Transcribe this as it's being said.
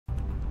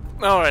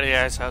Alrighty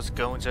guys, how's it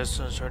going?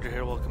 Justin Starter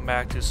here. Welcome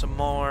back to some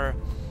more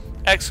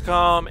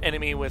Xcom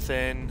Enemy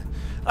Within.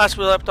 Last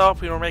we left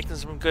off, we were making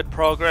some good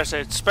progress,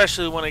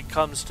 especially when it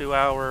comes to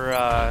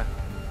our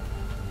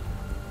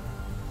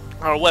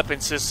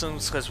weapon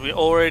systems, because we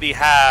already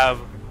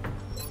have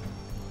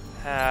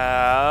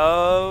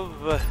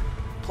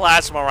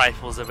plasma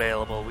rifles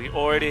available. We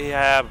already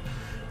have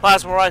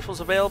plasma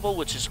rifles available,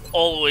 which is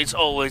always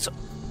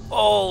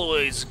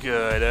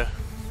good.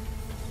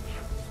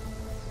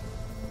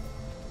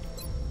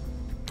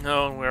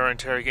 Oh, and we're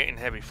interrogating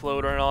heavy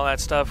floater and all that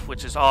stuff,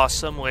 which is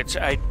awesome, which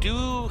I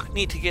do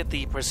need to get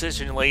the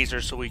precision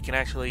laser so we can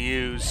actually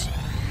use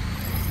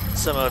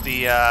some of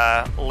the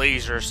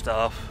laser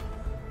stuff.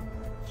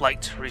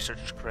 Flight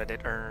research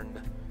credit earned.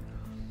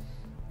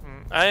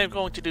 I am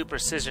going to do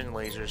precision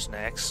lasers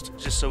next,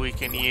 just so we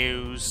can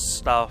use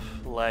stuff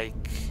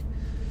like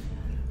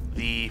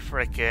the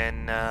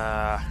frickin'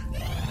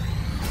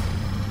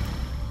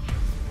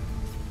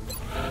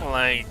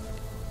 like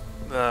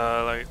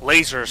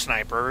laser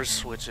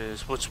snipers, which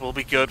will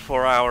be good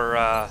for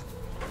our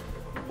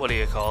what do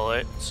you call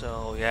it?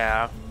 So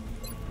yeah,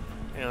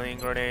 alien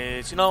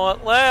grenades. You know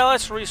what? Well,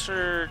 let's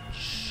research.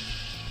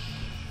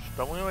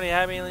 Don't we already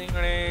have alien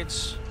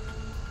grenades?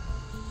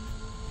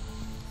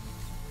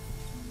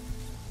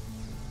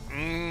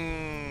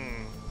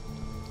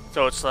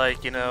 So it's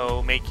like, you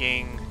know,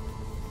 making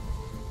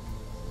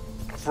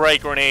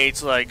frag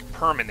grenades like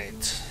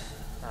permanent.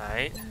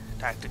 Alright,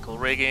 tactical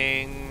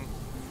rigging.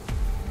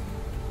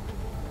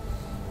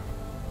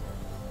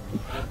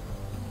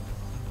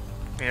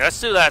 Yeah, let's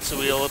do that so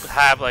we'll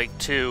have like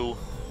two.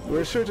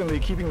 We're certainly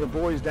keeping the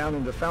boys down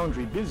in the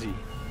foundry busy.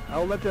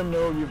 I'll let them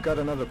know you've got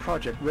another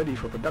project ready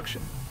for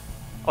production.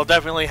 I'll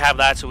definitely have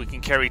that so we can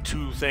carry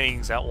two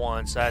things at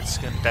once. That's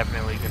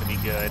definitely going to be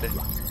good.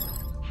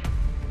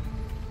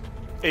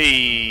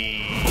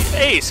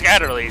 Hey,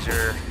 scatter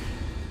laser.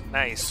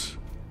 Nice.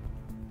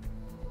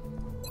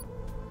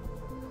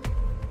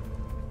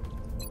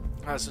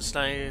 That's a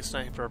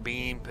sniper,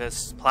 beam,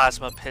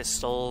 plasma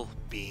pistol,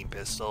 beam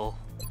pistol.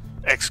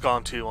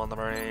 Xcom 2 on the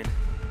brain.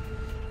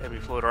 Heavy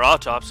floater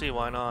autopsy,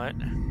 why not?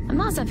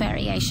 Another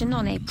variation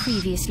on a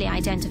previously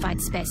identified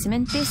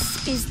specimen.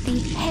 This is the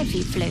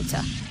heavy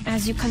floater.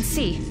 As you can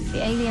see,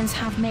 the aliens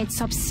have made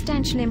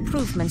substantial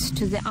improvements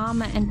to the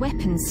armor and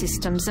weapons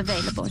systems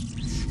available,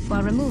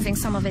 while removing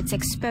some of its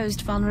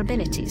exposed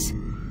vulnerabilities.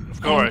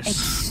 Of course. An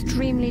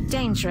extremely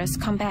dangerous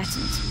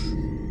combatant.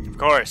 Of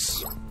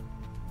course.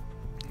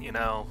 You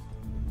know,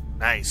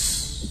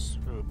 nice.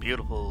 Ooh,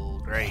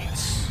 beautiful, great.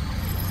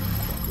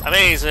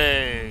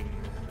 Amazing!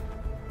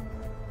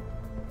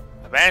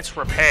 Advanced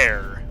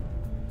repair.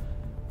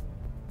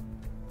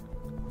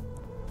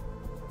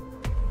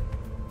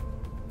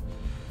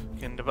 You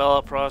can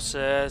develop,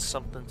 process,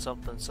 something.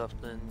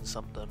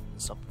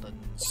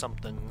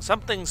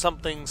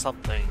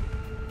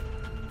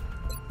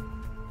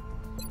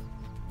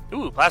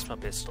 Ooh, plasma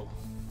pistol.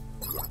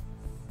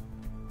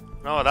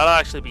 No, that'll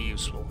actually be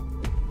useful,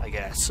 I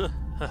guess.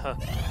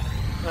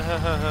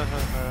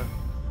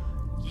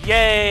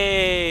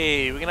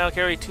 Yay! We can now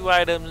carry two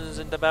items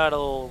into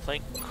battle.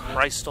 Thank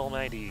Christ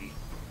Almighty.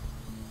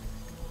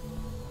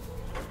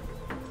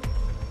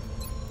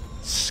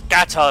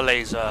 Scatter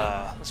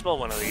laser. Let's build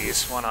one of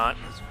these. Why not?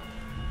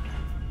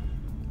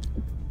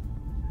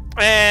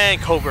 And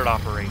covert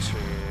operation.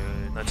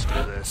 Let's do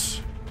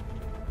this.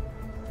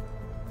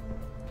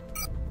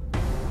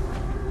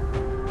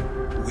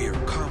 We are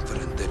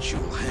confident that you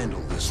will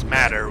handle this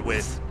matter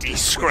with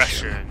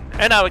discretion.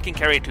 And now we can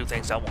carry two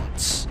things at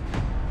once.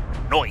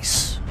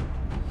 Nice.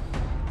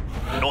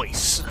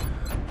 Nice.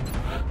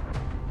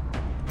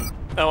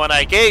 Oh, and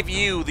I gave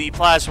you the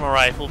plasma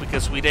rifle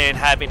because we didn't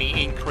have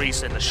any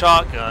increase in the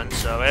shotgun,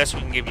 so I guess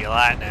we can give you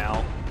that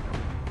now.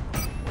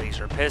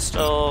 Laser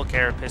pistol,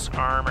 carapace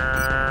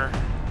armor.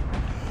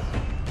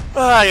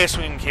 I guess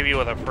we can give you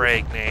with a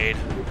frag grenade,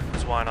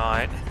 because why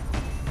not?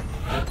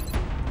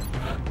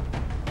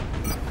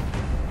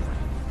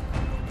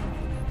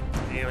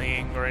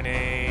 Alien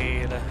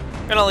grenade.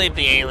 I'm gonna leave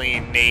the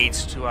alien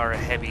nades to our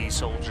heavy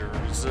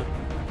soldiers.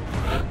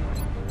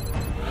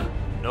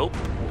 Nope.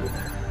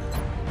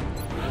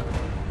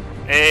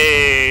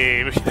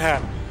 Hey, we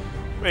can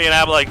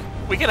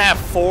have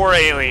 4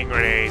 alien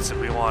grenades if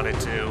we wanted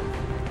to.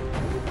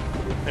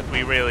 If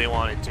we really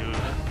wanted to.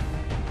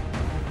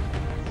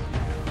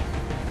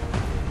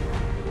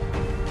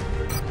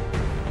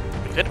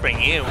 We could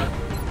bring you.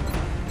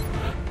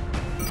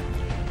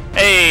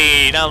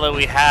 Hey, now that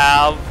we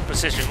have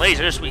precision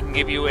lasers, we can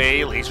give you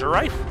a laser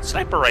rifle,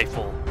 sniper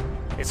rifle.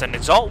 It's an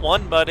Exalt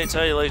one, but it's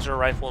a laser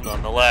rifle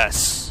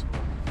nonetheless.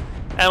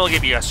 And we'll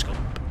give you a scope.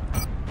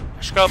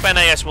 A scope, and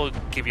I guess we'll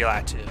give you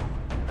that too.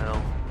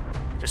 No,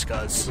 just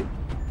cause.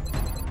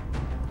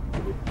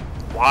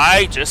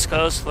 Why? Just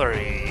cause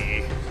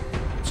 3.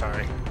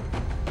 Sorry.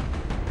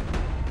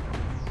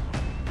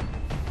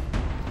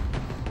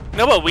 You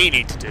know what we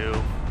need to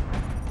do?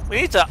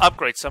 We need to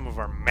upgrade some of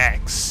our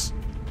mechs.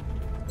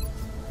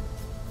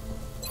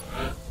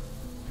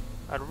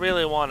 I'd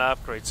really want to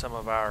upgrade some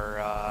of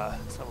our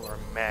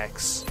mechs.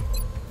 X.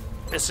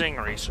 Missing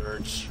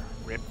research.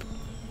 RIP.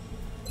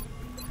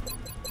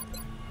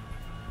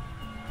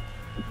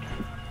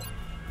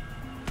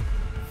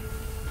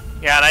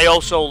 Yeah, and I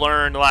also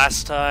learned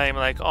last time,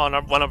 like on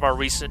one of our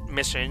recent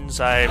missions,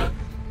 I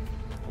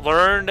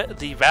learned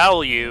the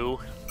value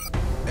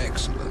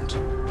Excellent.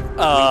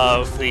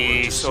 of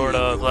the sort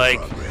of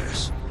like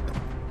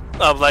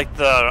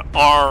the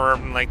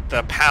arm, like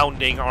the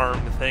pounding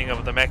arm thing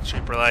of the mech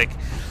trooper, like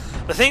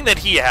the thing that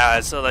he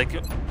has, so like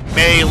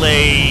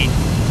melee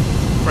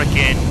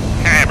freaking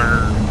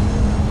hammer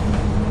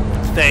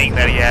thing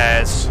that he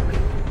has.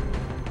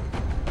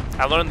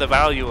 I learned the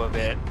value of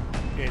it.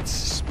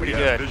 It's pretty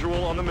good.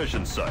 Visual on the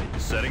mission site.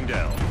 Setting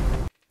down.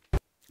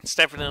 It's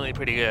definitely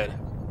pretty good.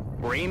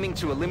 We're aiming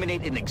to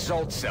eliminate an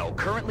Exalt cell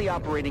currently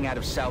operating out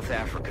of South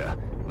Africa.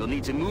 We'll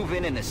need to move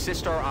in and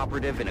assist our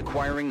operative in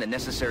acquiring the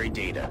necessary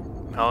data.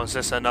 Oh, is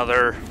this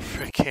another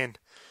freaking...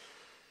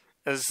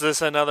 Is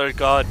this another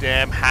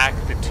goddamn hack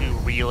the two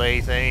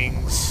relay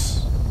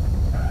things?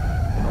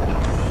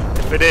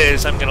 If it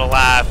is, I'm gonna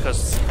laugh,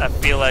 because I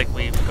feel like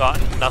we've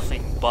gotten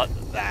nothing but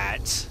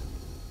that.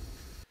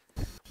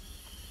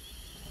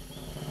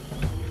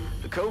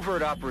 The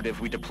covert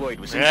operative we deployed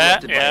was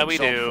interrupted by Exalt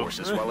do.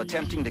 forces while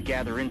attempting to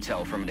gather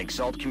intel from an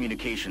Exalt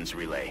communications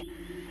relay.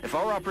 If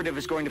our operative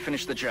is going to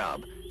finish the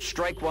job,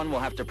 Strike One will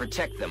have to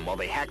protect them while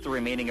they hack the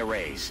remaining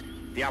arrays.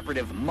 The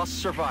operative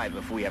must survive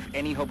if we have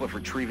any hope of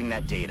retrieving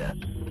that data.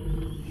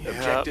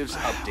 Objectives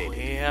updated.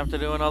 We have to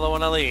do another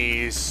one of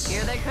these.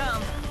 Here they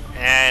come.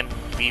 And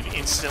we've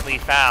instantly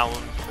found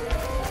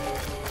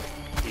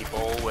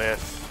people with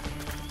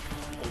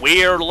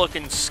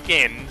weird-looking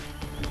skin.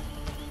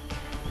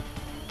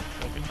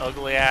 Like an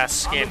ugly-ass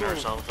skin or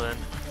something.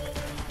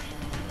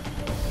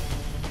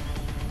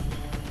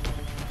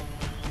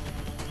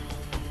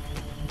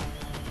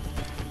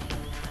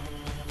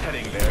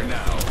 Heading there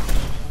now.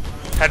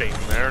 Heading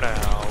there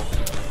now.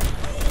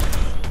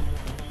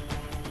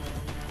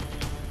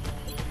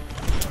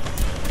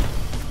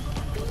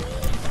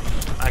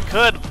 I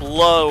could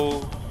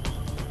blow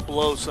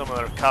some of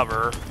their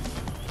cover.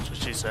 That's what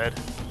she said.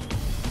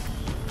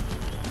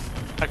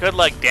 I could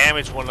like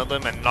damage one of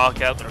them and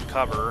knock out their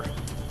cover.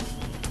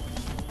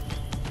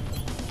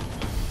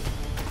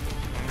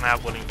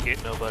 That wouldn't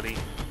get nobody.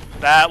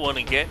 That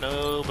wouldn't get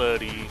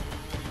nobody.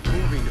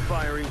 Moving to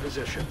firing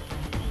position.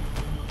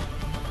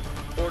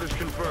 Orders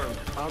confirmed.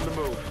 On the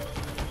move.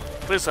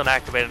 Please don't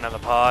activate another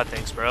pod.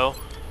 Thanks, bro.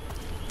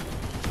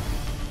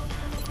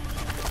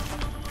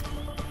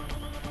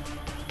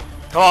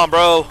 Come on,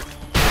 bro.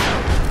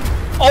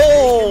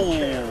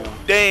 Oh,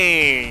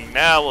 dang.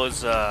 That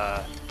was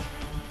a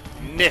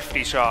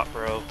nifty shot,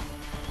 bro.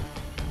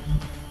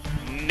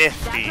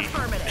 Nifty.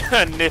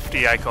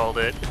 Nifty, I called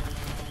it.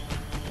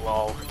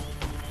 Lol.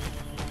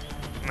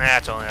 Nah,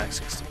 it's only like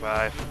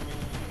 65.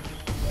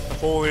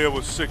 If only it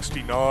was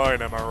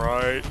 69, am I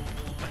right?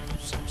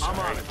 I'm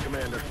on it,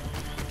 Commander.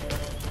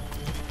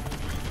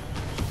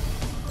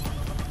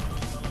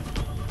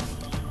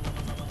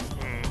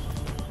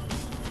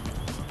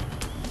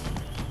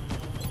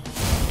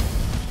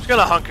 Just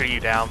gonna hunker you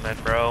down then,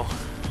 bro.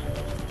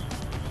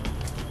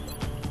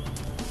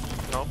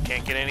 Nope,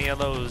 can't get any of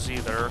those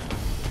either.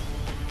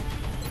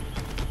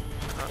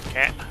 Oh,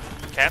 can't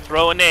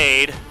throw a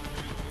nade.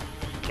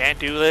 Can't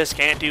do this,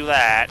 can't do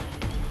that.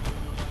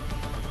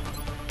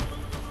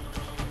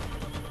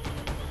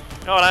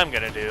 You know what I'm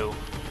gonna do?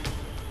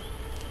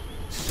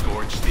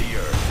 Scorch the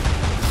earth.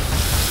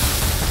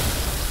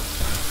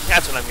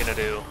 That's what I'm gonna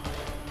do.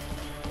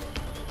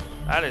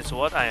 That is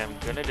what I am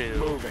gonna do.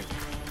 Moving.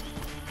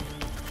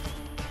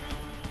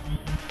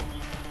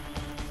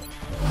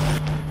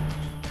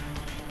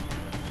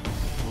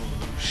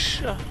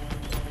 Whoosh.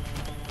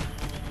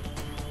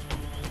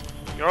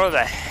 You're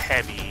the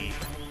heavy.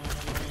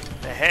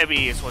 The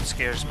heavy is what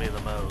scares me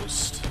the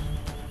most.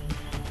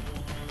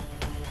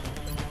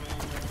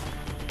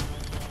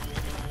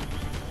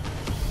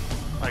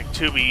 Like,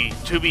 to be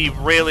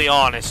really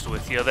honest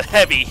with you, the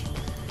heavy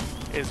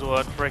is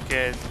what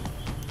frickin'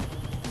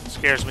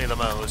 scares me the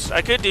most.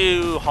 I could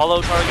do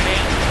hollow targeting.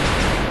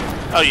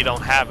 Oh, you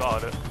don't have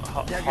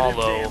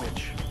hollow.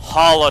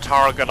 Hollow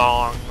targeting.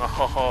 Oh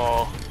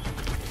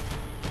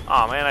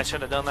man, I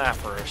should have done that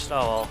first.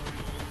 Oh well.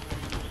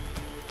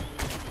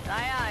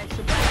 Aye, aye,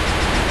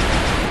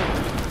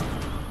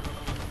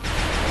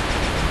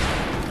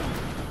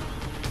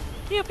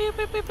 Pew pew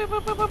pew pew pew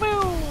pew pew pew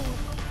pew.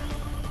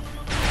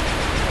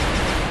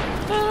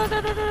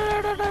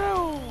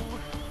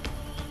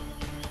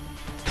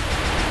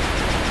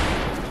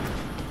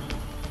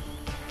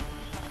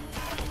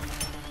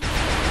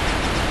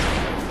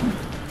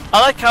 I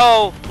like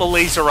how the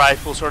laser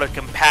rifle sort of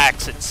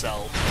compacts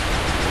itself.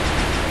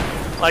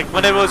 Like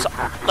when it was,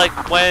 like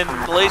when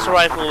the laser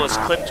rifle was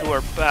clipped to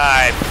her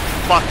back, I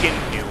fucking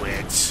knew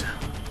it.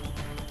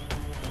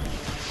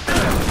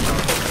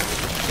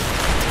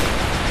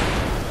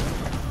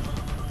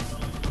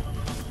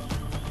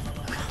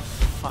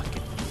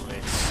 Fucking knew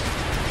it.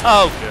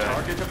 Oh, good.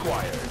 Target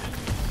acquired.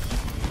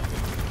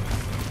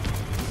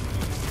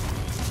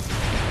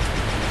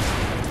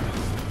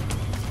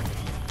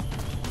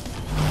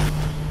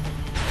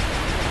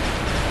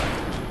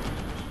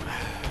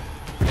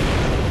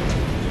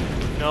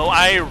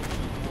 I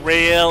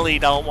really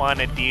don't want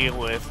to deal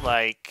with,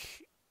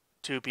 like,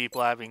 2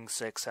 people having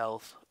 6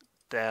 health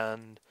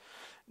down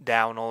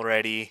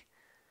already.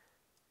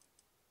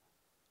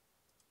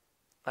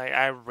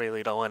 I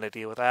really don't want to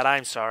deal with that.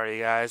 I'm sorry,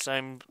 guys.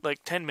 I'm like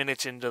 10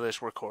 minutes into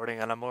this recording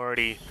and I'm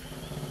already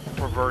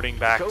reverting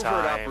back the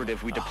time. covert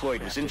operative we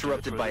deployed was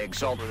interrupted by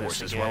Exalt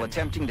forces while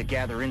attempting to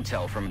gather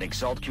intel from an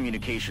Exalt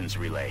communications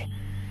relay.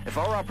 If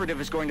our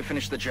operative is going to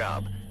finish the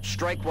job,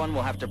 Strike One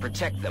will have to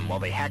protect them while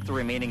they hack the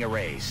remaining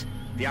arrays.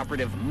 The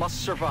operative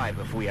must survive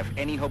if we have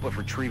any hope of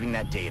retrieving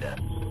that data.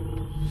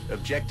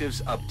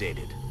 Objectives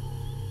updated.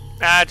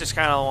 I just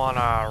kind of want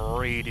to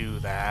redo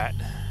that.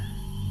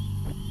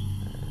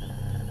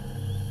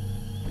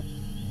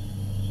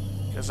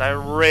 Because I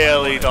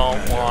really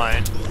don't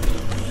want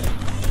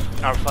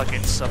our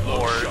fucking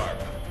support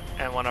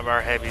and one of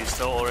our heavies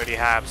to already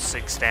have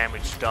 6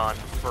 damage done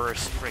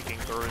first freaking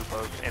group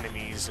of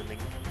enemies in the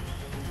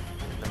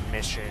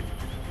mission.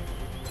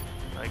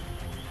 Like,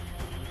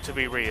 to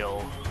be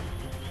real.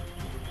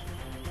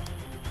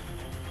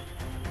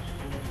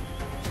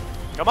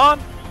 Come on!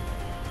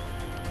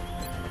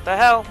 What the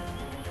hell?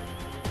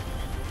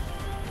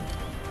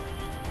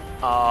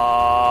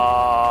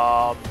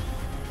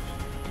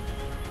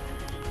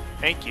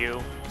 Thank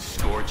you.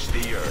 Scorch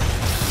the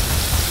earth.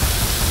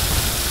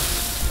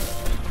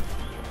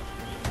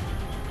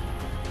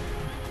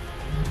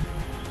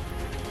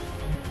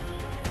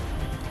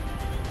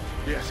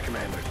 Yes,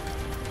 Commander.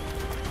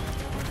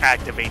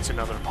 Activates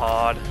another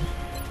pod.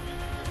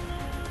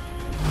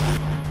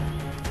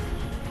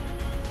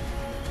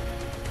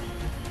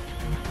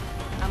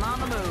 I'm on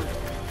the move.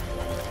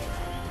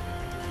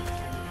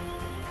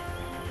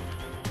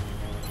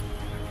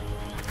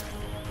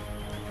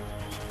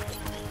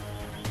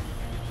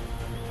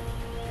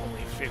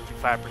 Only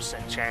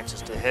 55%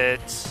 chances to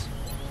hit.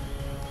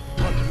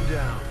 Hunt him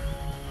down.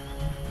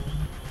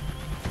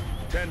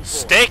 10-4.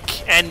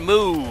 Stick and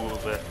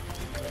move.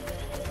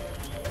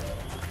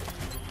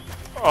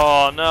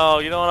 Oh no,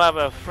 you don't have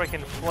a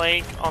freaking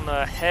flank on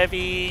the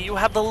heavy. You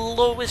have the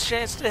lowest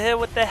chance to hit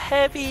with the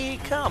heavy.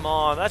 Come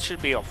on, that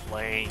should be a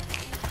flank.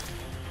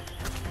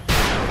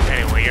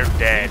 Anyway, you're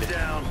dead.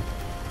 Down.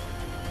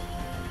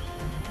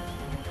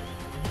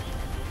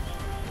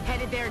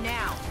 Headed there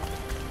now.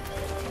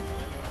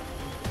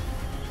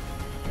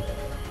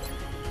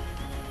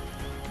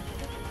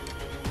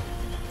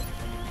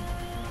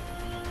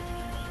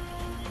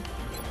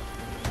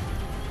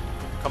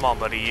 Come on,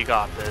 buddy, you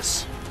got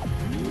this.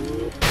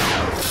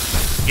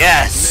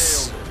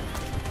 Yes!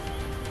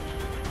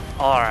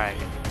 Alright,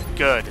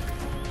 good.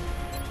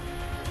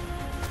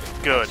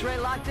 Good. X-ray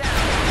locked down.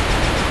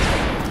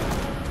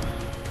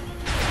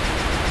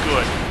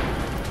 Good.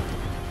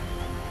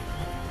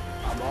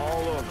 I'm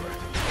all over it.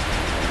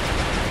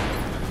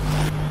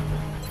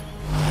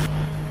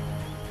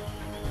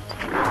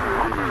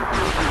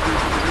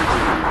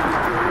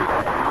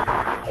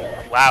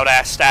 Loud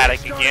ass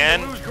static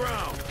again. Lose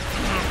ground.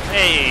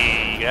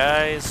 Hey,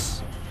 guys.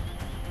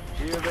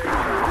 Here they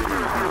come.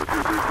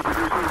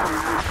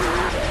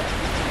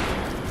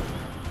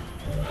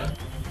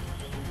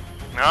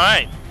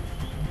 Alright.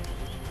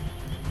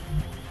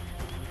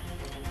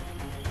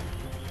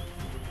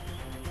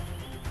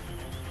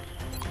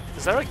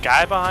 Is there a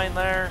guy behind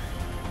there?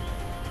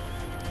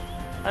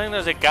 I think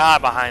there's a guy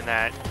behind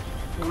that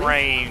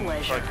crane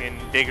fucking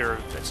digger.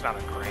 It's not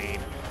a crane.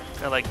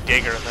 That like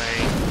digger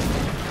thing.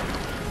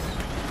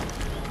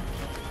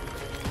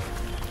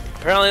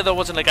 Apparently there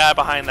wasn't a guy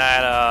behind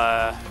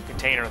that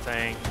container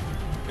thing.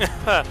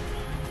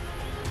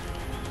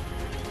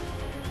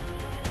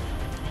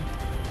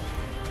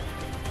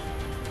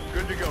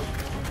 Good to go.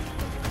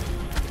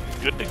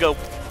 Good to go.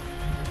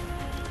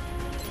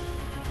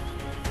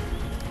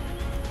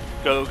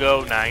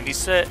 Go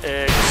 96.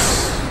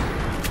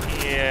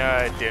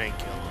 Yeah, I didn't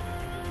kill him.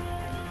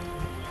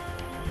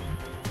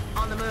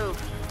 On the move.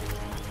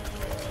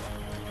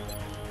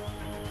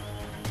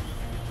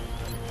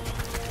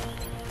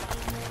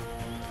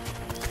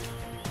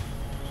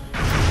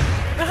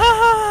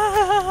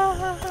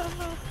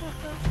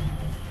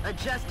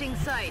 Adjusting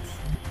sights.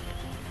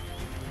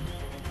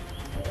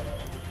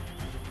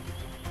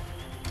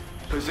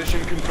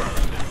 Position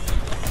confirmed.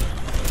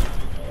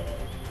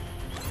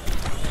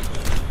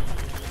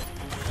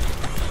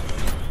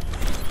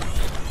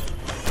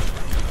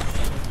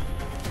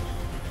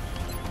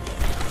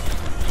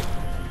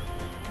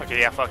 Okay,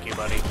 yeah, fuck you,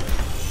 buddy.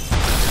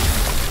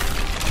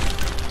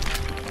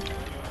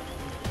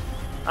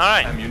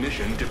 Alright.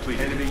 Ammunition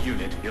depleted. Enemy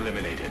unit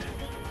eliminated.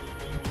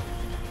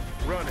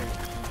 Running.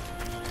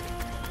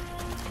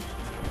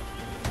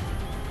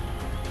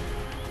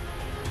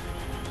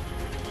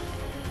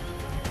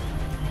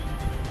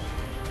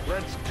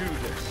 Let's do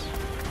this.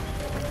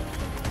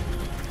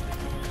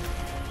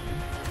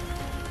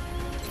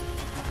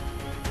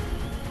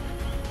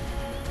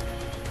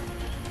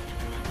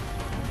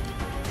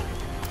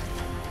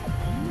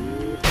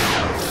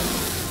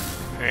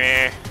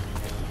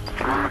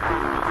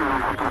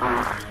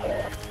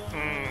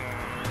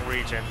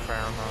 Regen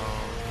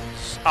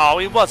pheromones. Oh,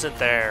 he wasn't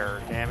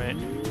there. Damn it.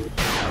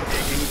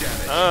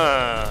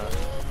 damage.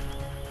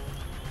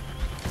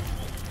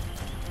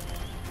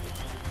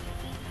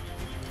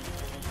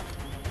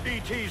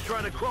 ET's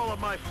trying to crawl up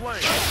my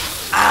flank.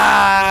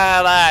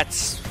 Ah,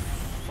 that's...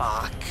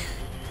 fuck.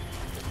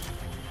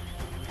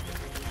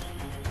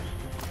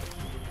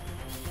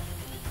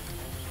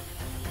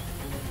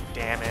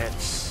 Damn it.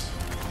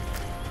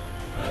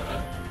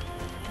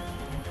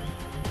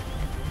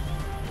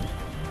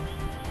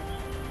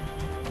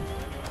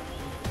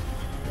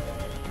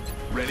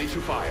 Ready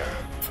to fire.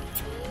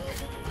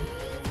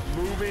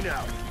 Moving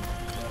out.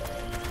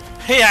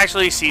 He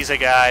actually sees a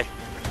guy.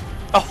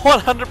 A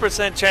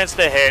 100% chance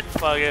to hit.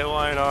 Fuck it,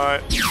 why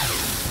not?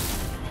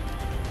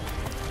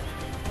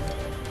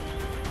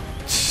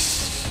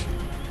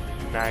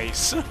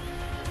 Nice. Oh,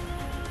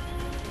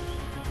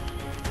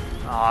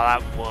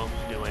 that won't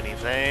do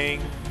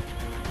anything.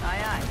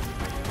 Aye, aye.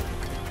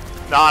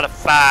 Not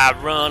if I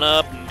run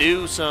up and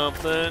do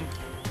something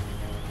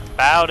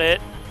about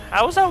it.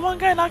 How was that one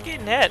guy not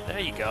getting hit? There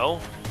you go.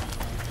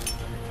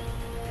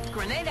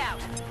 Grenade out.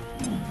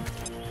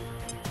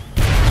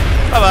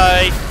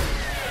 Bye-bye.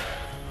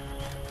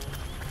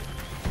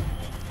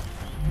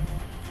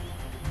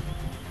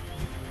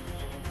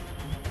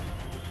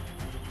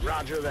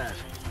 Roger that.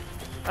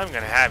 I'm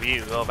gonna have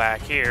you go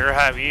back here,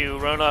 have you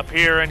run up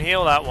here and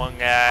heal that one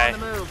guy. On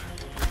the move.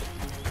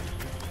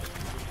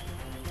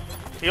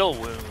 Heal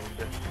wound.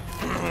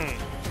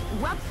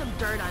 Rub some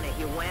dirt on it,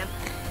 you wimp.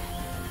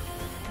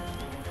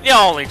 You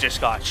only just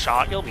got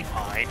shot, you'll be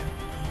fine.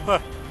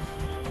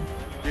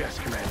 Yes,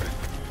 Commander.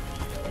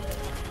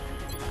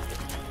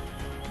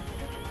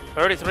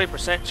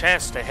 33%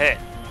 chance to hit.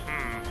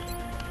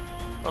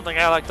 Don't think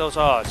I like those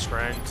odds,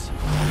 friends.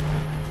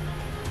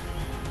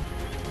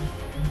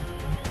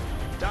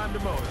 Time to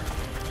motor.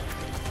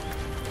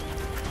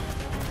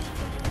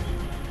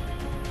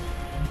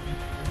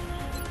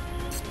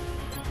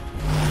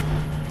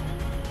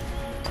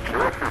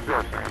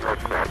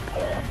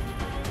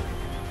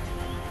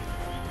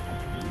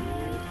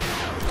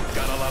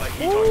 Got a lot of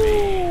heat on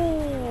me.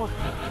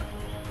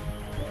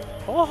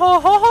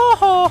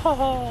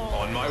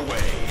 On my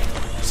way.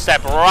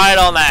 Step right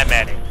on that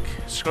medic.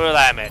 Screw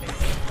that medic.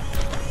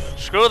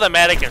 Screw the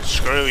medic and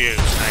screw you,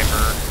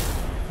 sniper.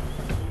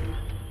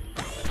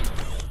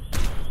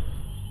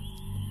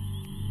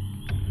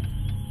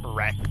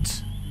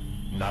 Wrecked.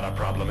 Not a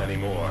problem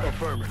anymore.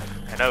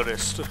 Affirmative. I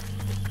noticed.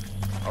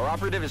 Our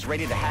operative is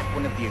ready to hack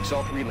one of the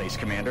Exalt relays,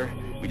 Commander.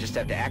 We just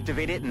have to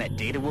activate it and that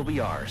data will be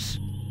ours.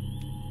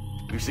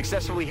 We've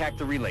successfully hacked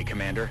the relay,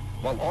 Commander,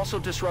 while also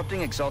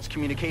disrupting Exalt's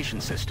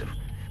communication system.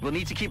 We'll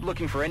need to keep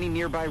looking for any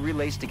nearby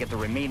relays to get the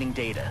remaining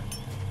data.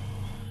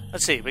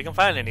 Let's see if we can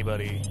find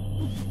anybody.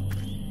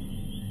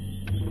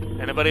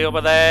 Anybody over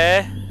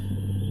there?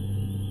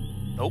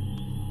 Nope.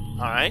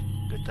 Alright,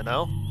 good to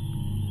know.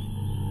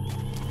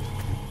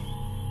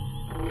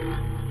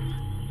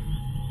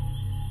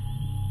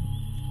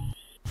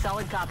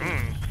 Solid copy.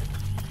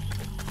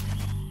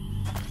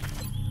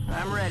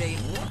 I'm ready.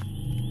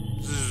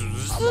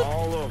 I'm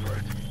all over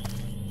it.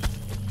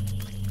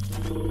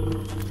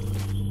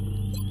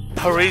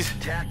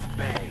 Tack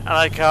bang. I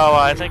like how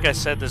I think I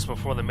said this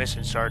before the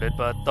mission started,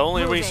 but the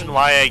only reason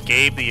why I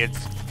gave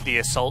the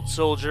assault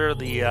soldier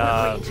the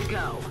Ready to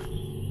go.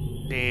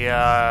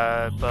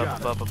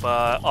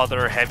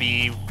 other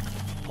heavy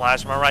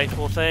plasma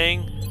rifle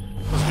thing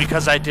was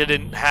because I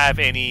didn't have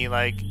any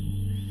like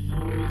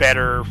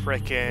better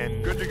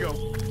frickin' Good to go.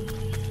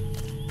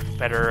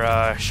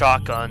 better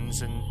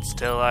shotguns, and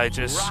still I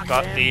just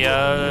got the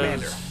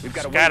Commander, we've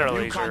got a scatter wave of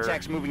new laser.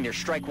 contacts moving near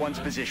Strike 1's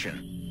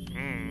position.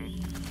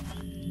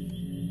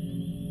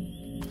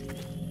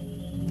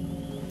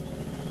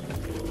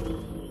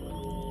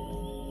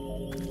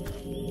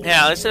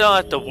 Yeah, at least I don't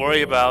have to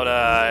worry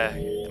about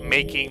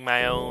making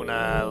my own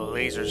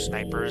laser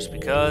snipers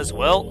because,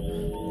 well,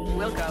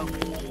 We'll go.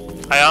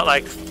 I got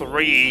like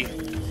 3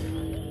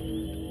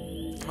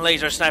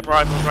 laser sniper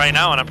rifles right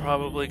now, and I'm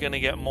probably gonna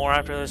get more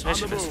after this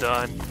mission is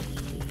done.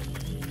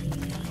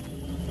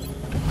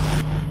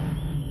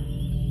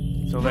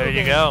 So there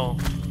you go.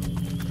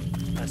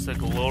 That's the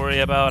glory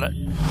about it.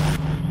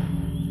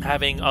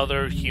 Having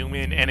other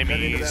human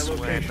enemies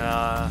when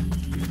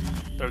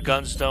their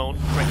guns don't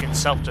freaking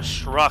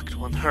self-destruct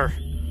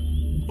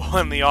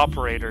when the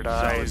operator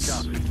dies.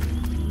 Solid copy.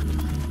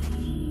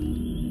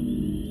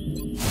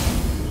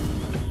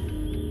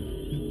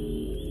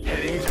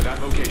 Heading to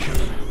that location.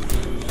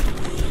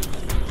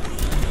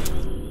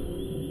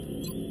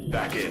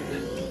 Back in.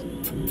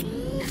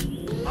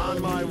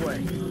 On my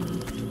way.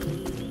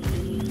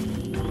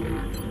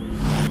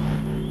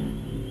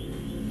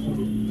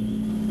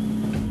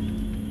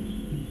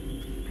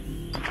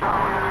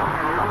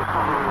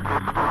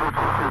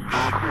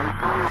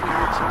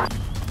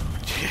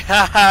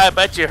 Yeah, I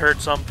bet you heard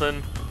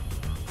something.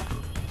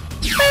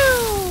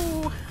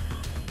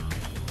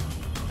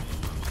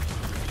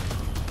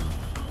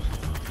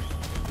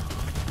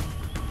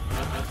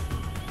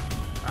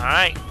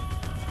 Alright.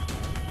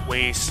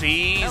 We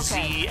see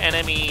the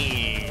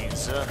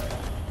enemies.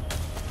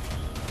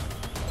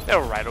 They're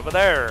right over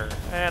there.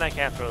 And I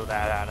can't throw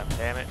that at them,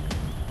 damn it.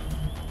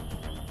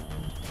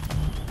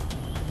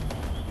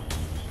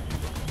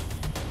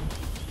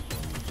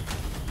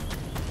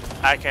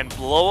 I can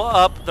blow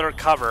up their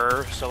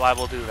cover, so I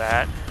will do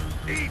that.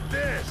 Eat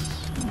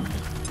this!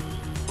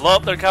 Blow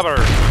up their cover.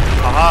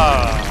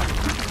 Haha.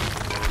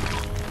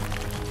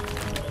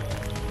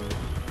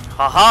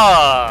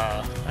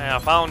 Haha. I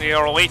found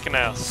your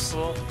weakness.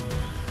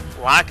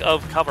 Lack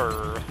of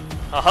cover.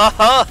 Ha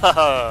ha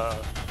ha!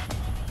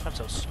 I'm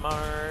so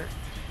smart.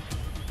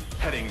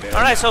 Heading there.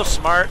 Aren't I so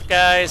smart,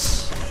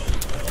 guys?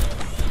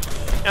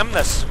 I'm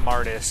the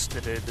smartest.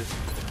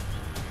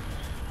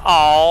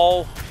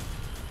 Oh.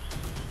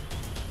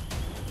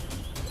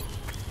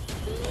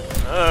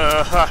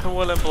 I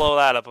wouldn't blow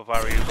that up if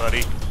I were you,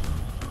 buddy.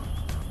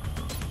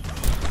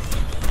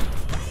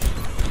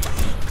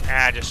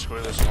 Ah, just screw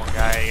this one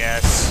guy, I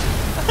guess.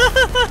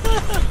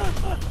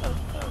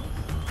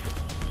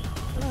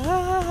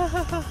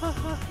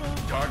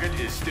 Target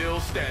is still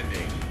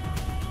standing.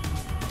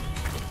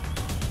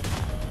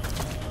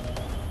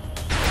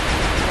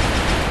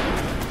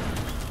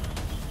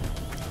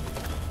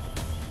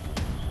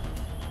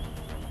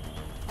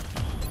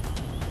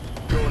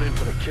 Going in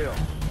for the kill.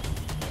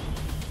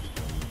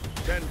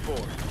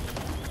 10-4.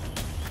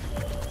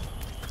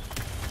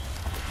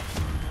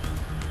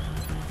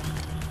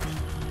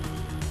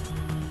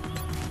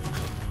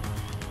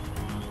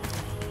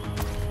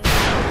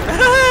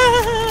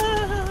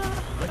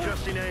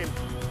 Adjusting aim.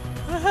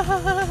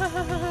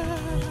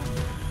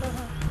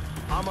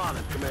 I'm on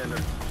it,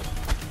 Commander.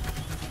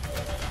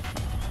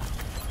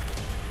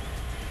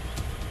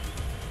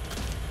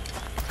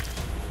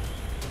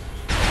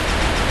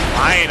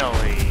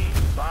 Finally.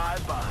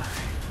 Bye-bye.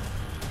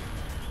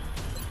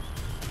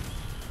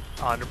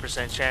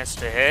 100% chance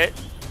to hit.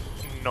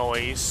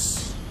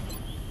 Nice.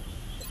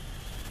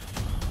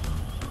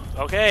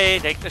 Okay,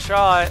 take the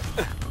shot.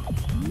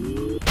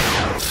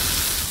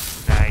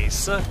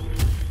 Nice.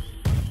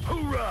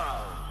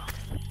 Hoorah!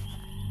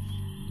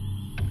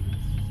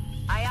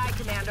 Aye, aye,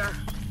 Commander.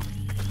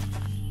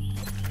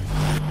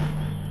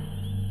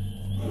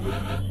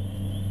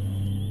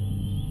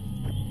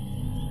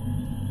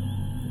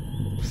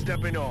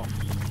 Stepping off.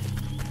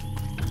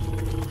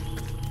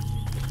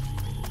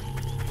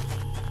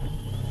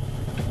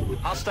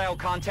 Hostile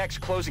contacts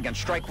closing on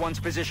Strike One's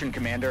position,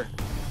 Commander.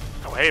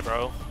 Oh, hey,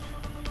 bro.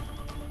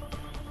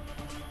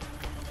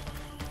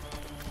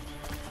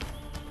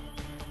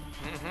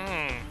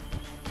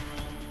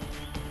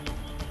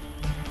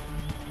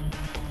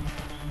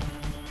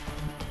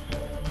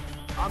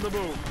 On the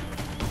move.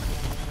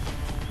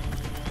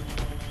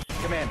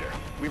 Commander,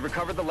 we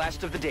recovered the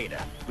last of the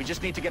data. We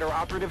just need to get our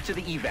operative to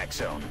the evac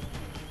zone.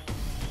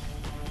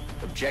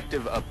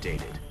 Objective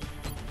updated.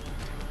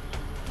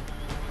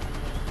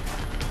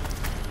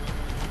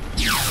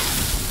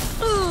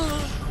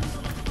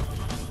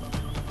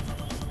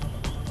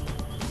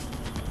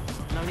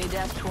 No need to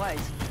ask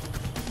twice.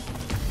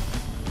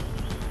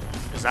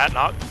 Is that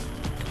not...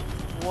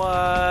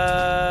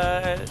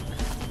 What?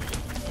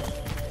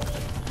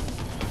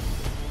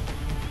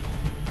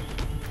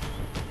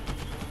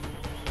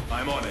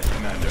 I'm on it,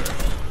 Commander.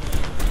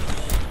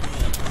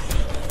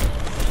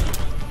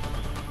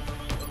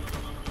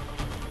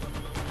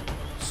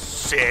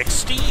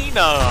 $69.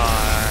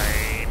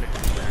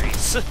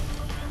 Nice.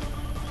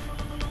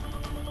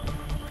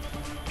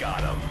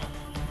 Got him.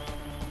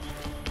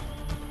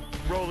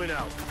 Rolling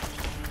out.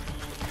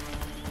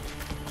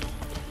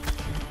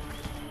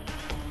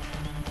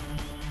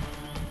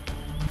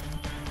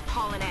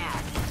 Hauling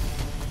ass.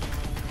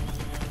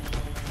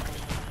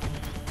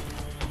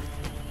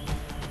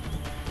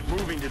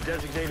 Moving to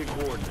designated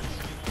coordinates.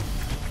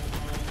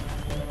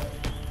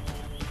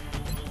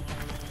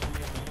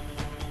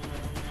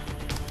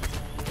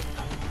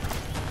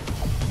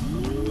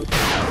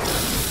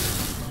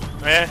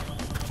 Eh,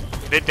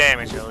 did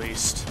damage at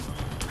least.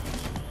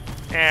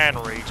 And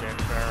regen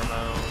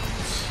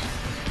pheromones.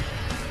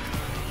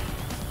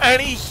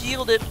 And he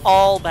healed it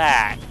all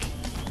back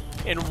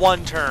in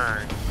one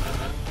turn.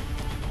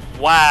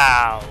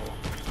 Wow.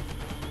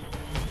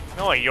 I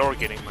know what you're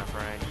getting, my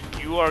friend.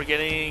 You are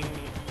getting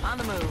On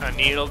the move. a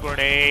needle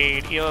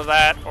grenade, either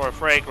that or a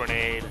frag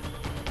grenade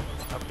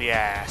up the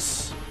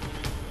ass.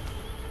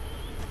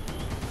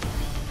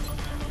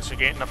 So you're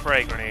getting a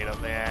frag grenade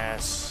up the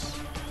ass.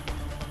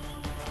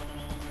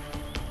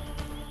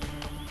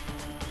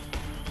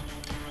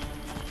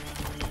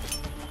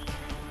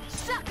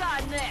 Suck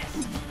on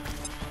this.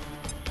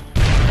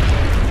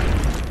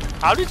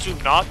 How did you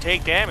not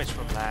take damage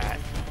from that?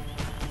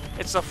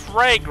 It's a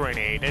frag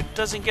grenade. It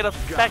doesn't get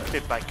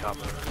affected by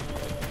cover.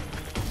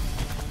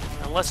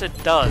 Unless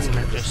it does, and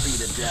it's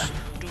just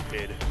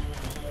stupid.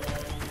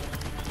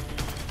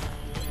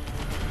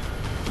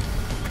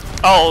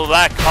 Oh,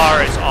 that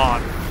car is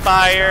on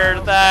fire.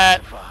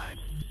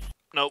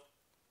 Nope.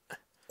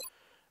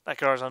 That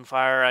car's on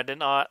fire.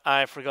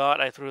 I forgot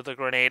I threw the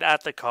grenade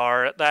at the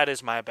car. That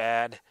is my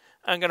bad.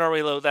 I'm gonna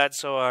reload that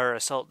so our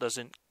assault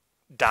doesn't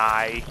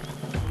die.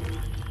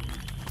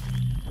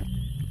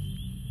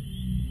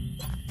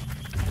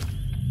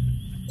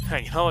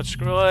 You know what?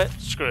 Screw it.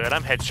 Screw it.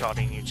 I'm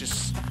headshotting you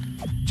just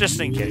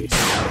in case.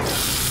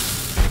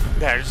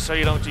 There, so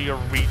you don't do your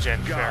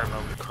regen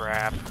pheromone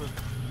crap.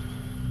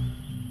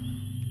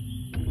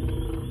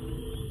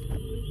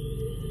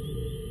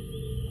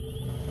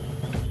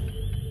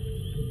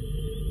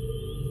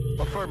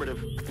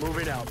 Affirmative.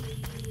 Moving out.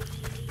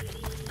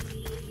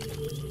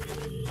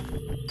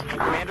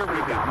 Commander,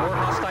 we've got more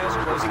hostiles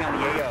closing on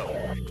the AO.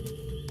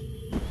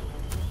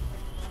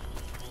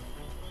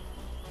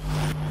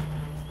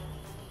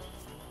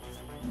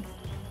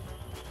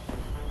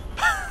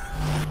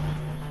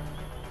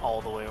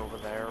 All the way over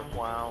there.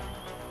 Wow.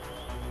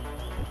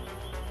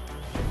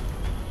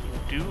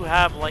 You do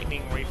have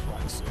lightning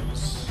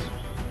reflexes.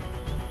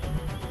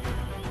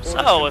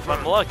 So, if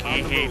I'm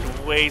lucky, he'd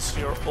waste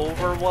your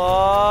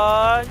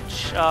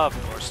Overwatch. Of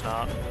course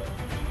not.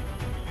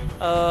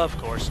 Of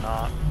course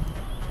not.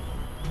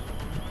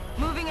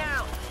 Moving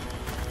out.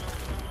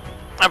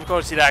 Of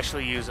course, he'd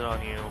actually use it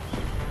on you.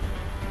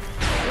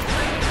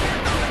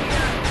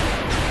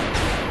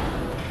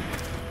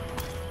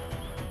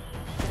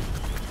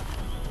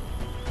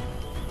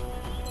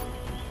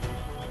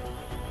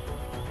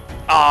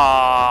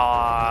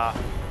 Ah,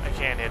 I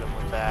can't hit him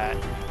with that.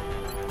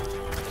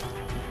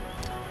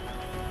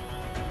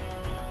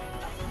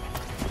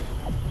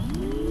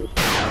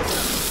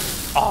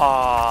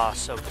 Ah,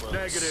 so close.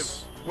 Negative.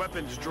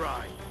 Weapons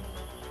dry.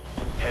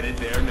 Headed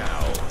there now.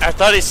 I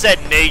thought he said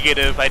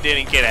negative. I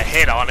didn't get a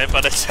hit on it,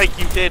 but it's like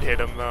you did hit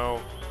him though.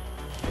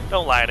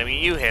 Don't lie to me.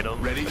 You hit him.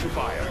 Ready to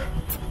fire.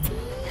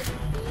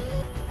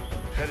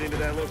 Heading to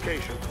that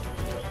location.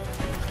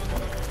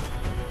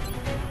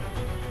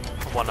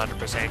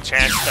 100%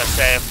 chance to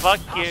say fuck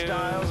you.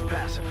 Hostiles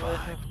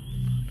pacified.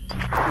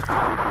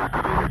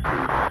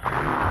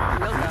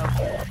 We'll go.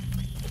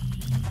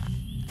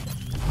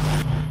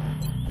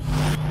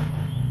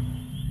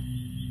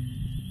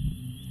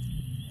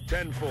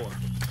 Ten-4.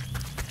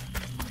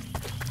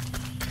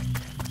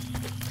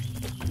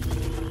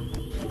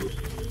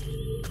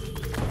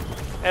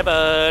 Hey,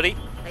 buddy.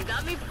 They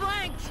got me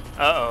flanked.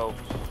 Uh-oh.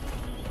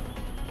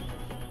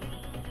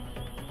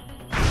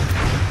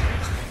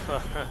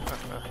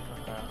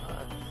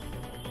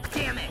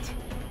 Damn it.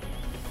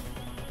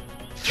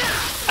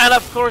 And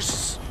of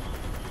course,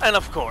 and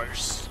of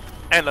course,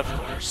 and of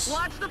course,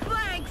 Watch the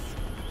flanks.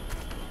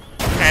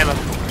 and of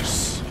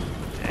course,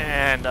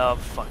 and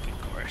of fucking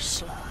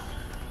course.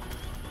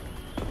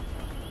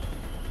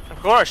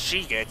 Of course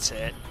she gets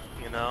it,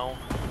 you know.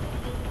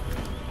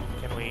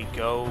 Can we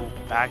go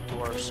back to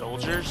our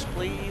soldiers,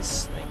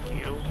 please? Thank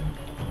you.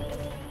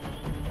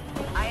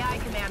 Aye, aye,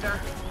 Commander.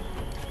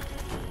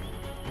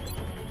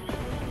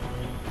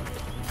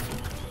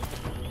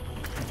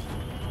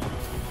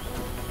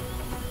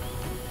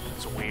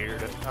 It's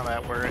weird how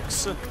that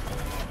works.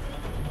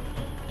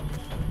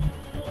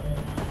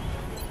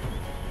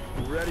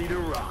 Ready to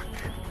rock.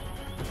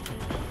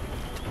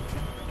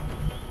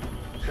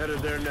 Headed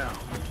there now.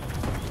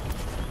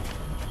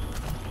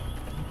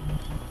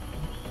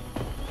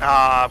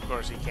 Ah, of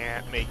course he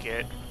can't make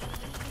it.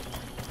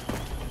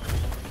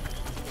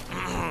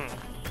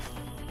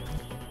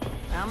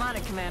 I'm on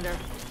it, Commander.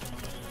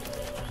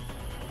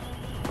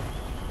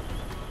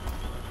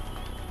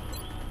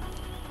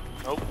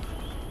 Nope.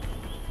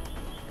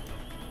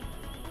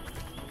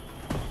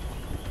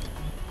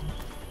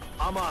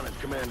 I'm on it,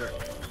 Commander.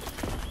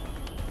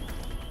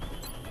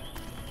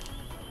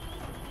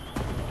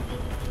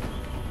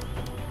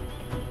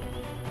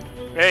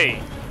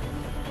 Hey!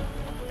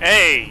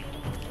 Hey!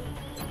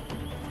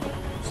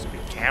 Stupid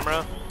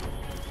camera.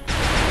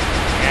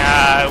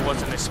 Yeah, I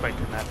wasn't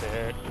expecting that to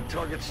hit.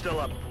 Target's still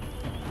up.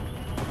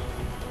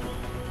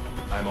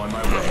 I'm on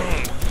my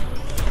way.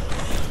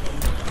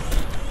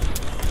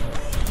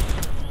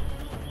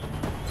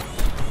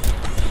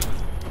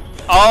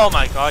 Oh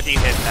my god, you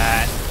hit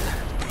that.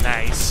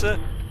 Nice.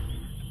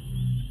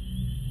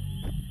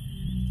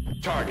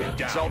 Target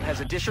down. Exalt has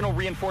additional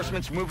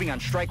reinforcements moving on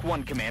Strike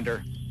 1,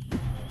 Commander.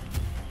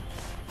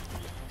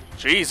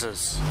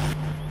 Jesus.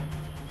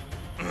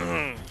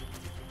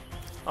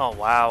 Oh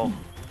wow.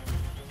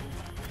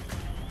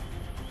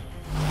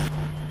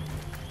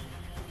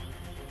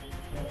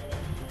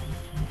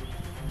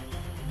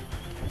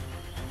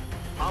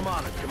 I'm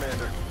on it,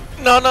 Commander.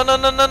 No no no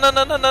no no no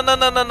no no no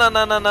no no no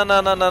no no no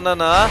no no no no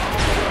no.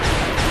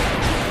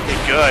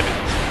 Okay, good.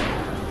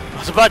 I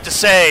was about to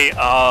say,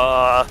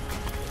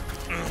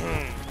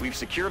 We've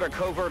secured our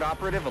covert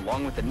operative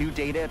along with the new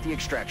data at the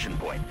extraction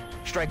point.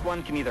 Strike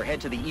 1 can either head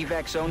to the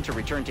evac zone to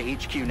return to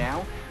HQ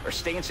now, or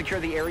stay and secure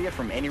the area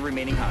from any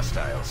remaining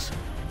hostiles.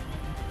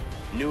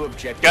 New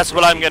objective. guess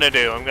what I'm gonna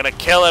do? I'm gonna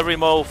kill every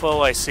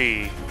mofo I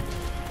see.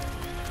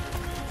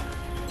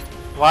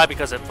 Why?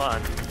 Because it's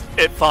fun.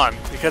 It's fun.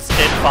 Because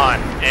it's fun.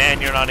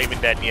 And you're not even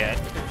dead yet.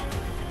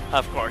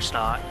 Of course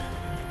not.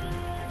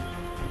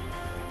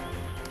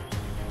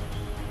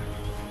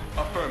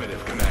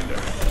 Affirmative, Commander.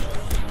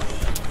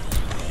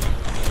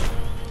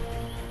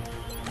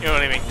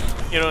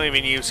 You don't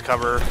even use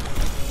cover.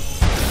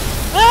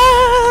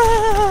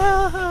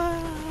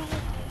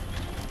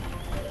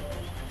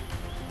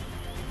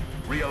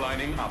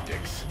 Aligning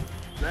optics.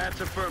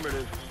 That's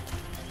affirmative.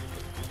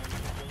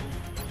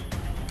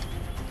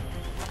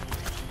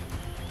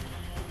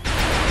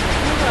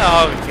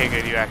 Oh, okay,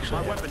 good. You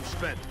actually. My weapon's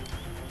spent.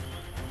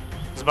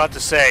 I was about to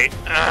say.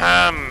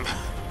 I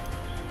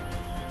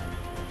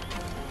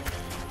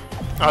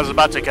was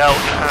about to go.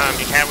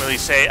 You can't really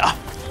say.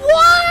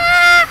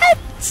 What?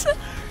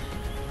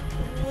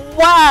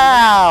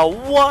 Wow!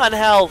 1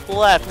 health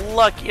left.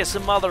 Luckiest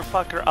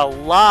motherfucker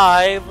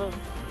alive.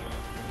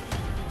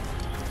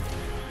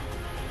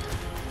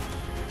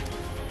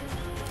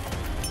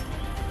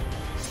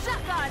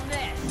 Suck on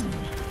this!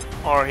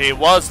 Or he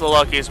was the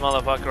luckiest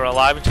motherfucker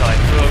alive until I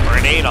threw a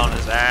grenade on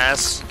his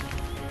ass.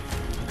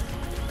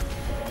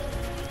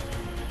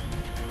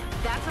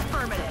 That's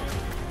affirmative.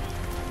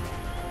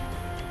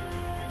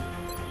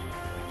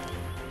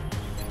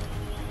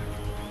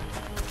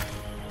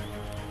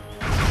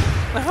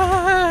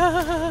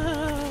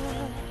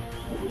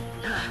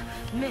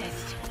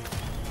 Missed.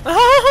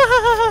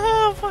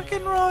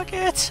 Fucking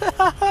rockets!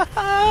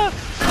 Fuck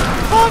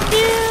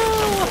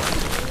you!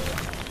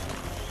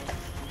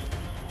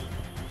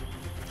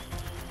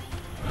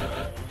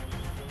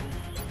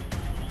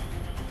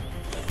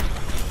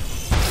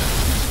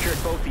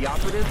 Secured both the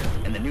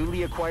operative and the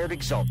newly acquired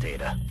Exalt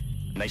data.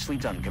 Nicely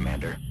done,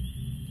 Commander.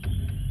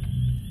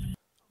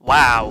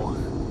 Wow.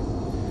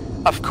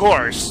 Of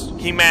course,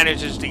 he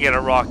manages to get a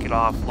rocket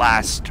off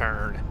last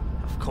turn.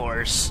 Of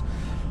course.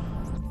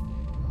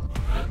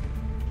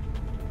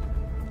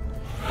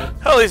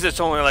 At least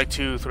it's only like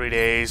 2-3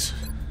 days.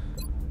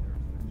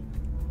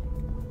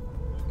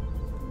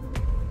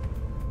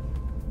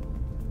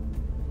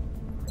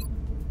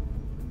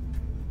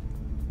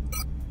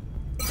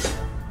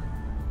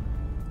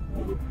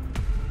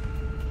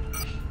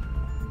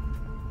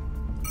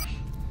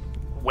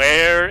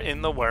 Where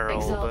in the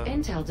world? Exalt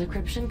intel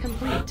decryption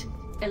complete.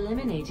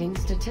 Eliminating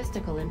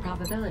statistical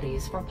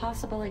improbabilities for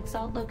possible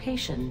Exalt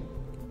location.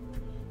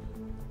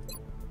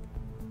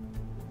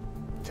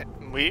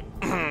 We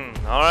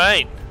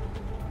alright.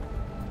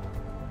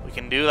 We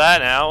can do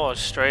that now.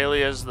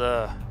 Australia's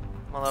the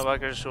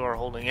motherfuckers who are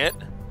holding it.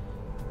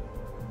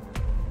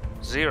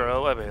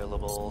 0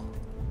 available.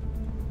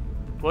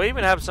 Do I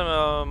even have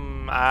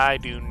some I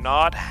do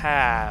not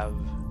have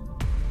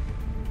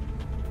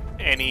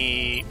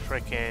any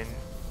frickin'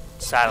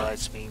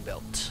 satellites being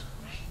built.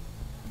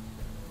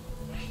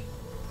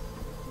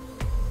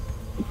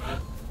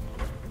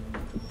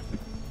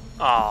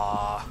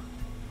 Aww.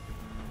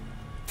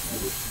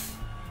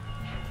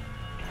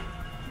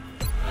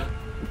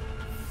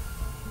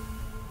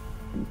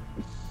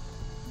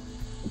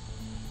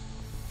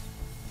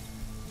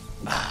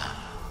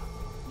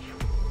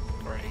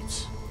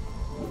 Great.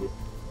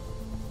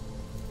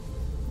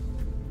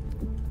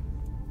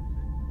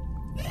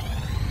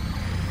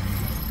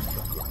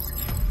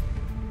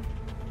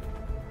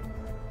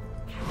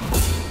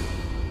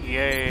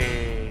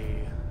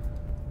 Yay.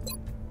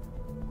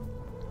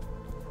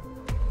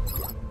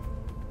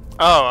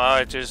 Oh,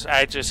 I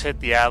just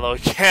hit the allo.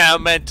 Yeah, I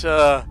meant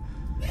to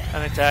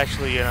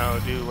actually, you know,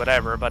 do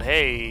whatever. But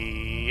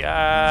hey,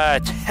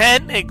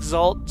 10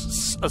 Exalt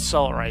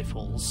assault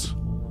rifles.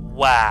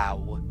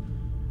 Wow.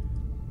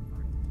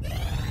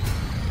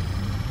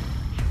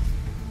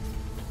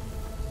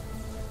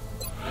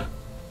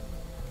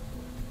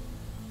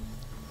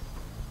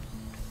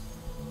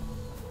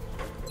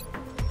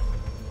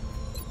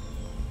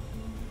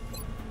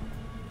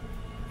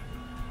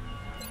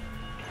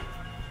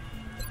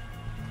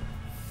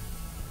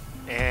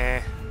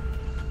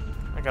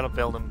 I gotta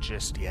build them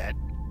just yet.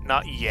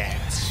 Not yet.